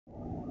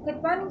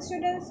Good morning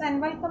students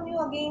and welcome you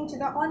again to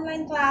the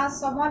online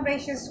class of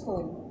Montbretia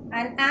School,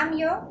 and I am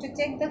here to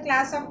take the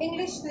class of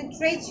English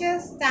Literature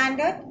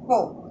Standard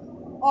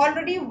 4.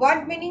 Already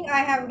word meaning I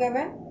have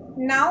given.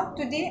 Now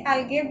today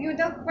I'll give you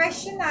the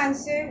question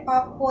answer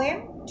of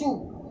poem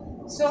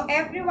 2. So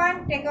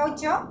everyone take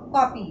out your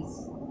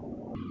copies.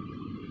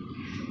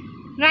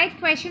 Write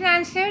question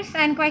answers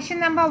and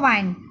question number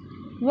 1.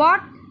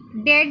 What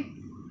did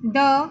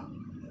the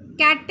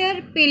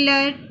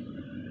caterpillar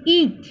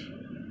eat?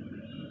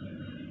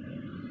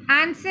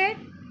 Answer.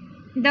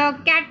 The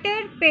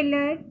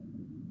caterpillar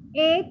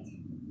ate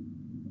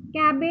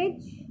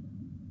cabbage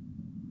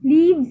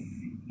leaves,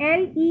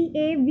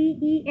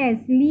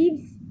 leaves,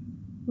 leaves,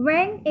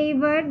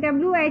 whenever,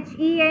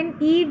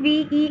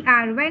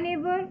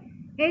 whenever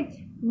it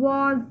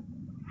was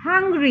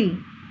hungry.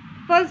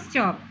 Full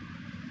stop.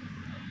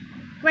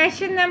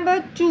 Question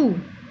number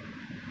 2.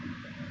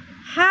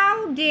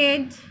 How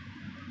did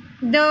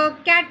the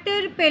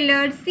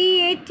caterpillar,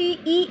 caterpillar,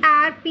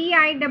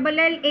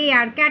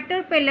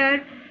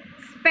 caterpillar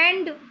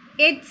spend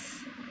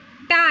its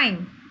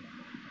time?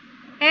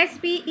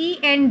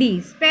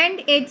 Spend,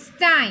 spend its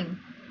time.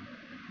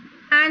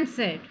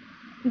 Answer.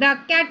 The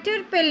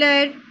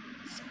caterpillar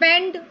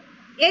spend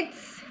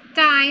its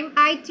time,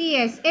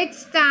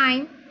 its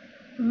time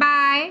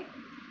by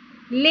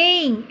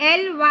laying,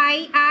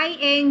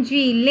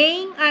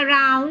 laying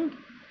around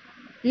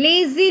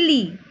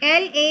lazily,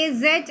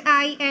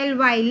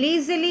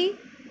 lazily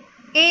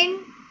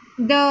in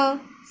the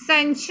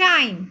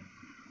sunshine.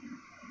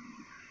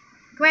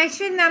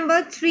 Question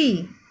number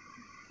 3.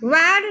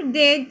 Where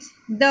did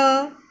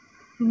the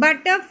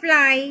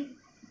butterfly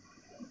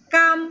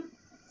come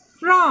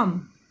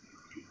from?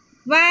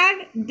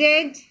 Where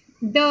did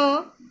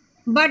the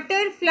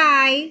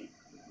butterfly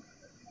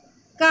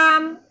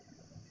come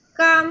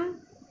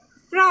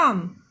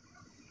from?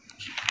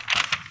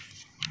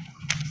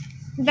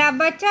 The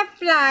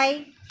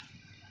butterfly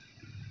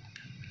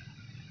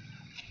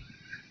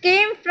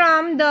came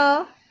from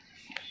the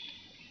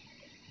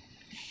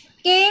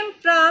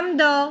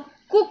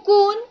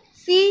cocoon,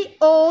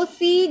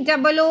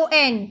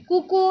 cocoon,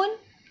 cocoon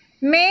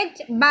made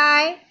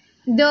by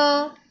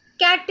the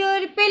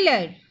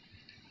caterpillar.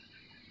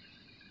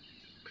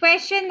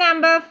 Question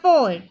number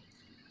 4.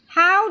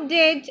 How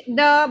did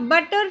the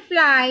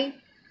butterfly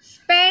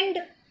spend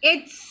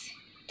its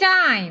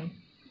time?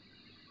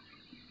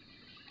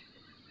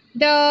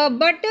 The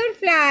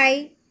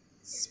butterfly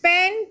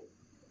spends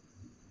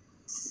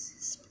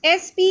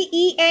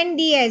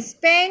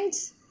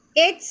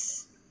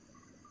its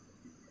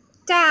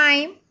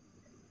time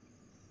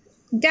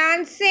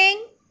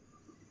dancing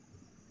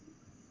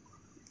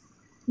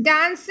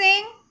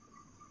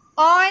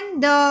on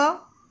the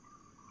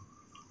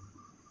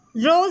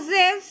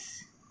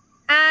roses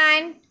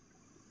and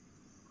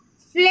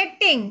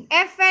flitting,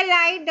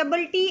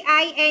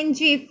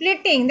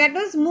 flitting, that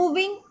was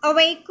moving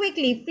away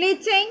quickly,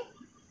 flitting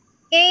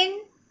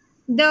in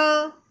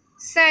the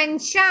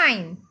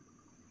sunshine.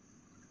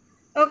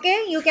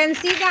 Okay, you can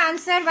see the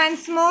answer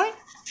once more.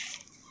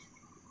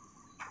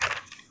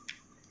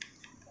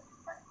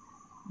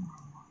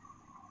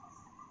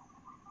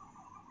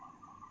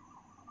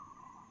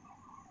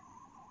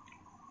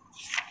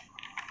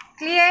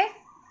 Clear?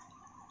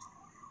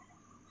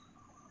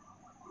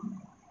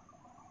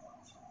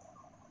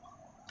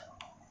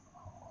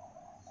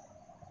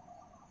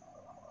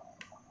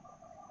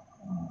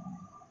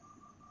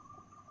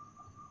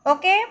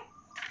 Okay,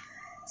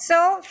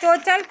 so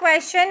total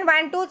question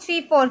 1, 2,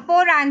 3, 4,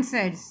 4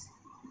 answers.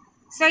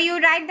 So you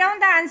write down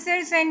the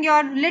answers in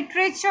your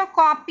literature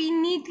copy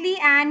neatly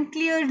and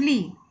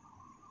clearly.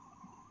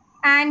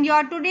 And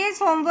your today's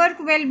homework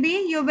will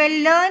be, you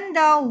will learn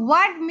the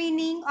word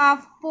meaning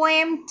of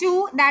poem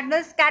 2, that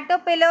was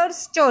caterpillar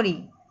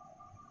story.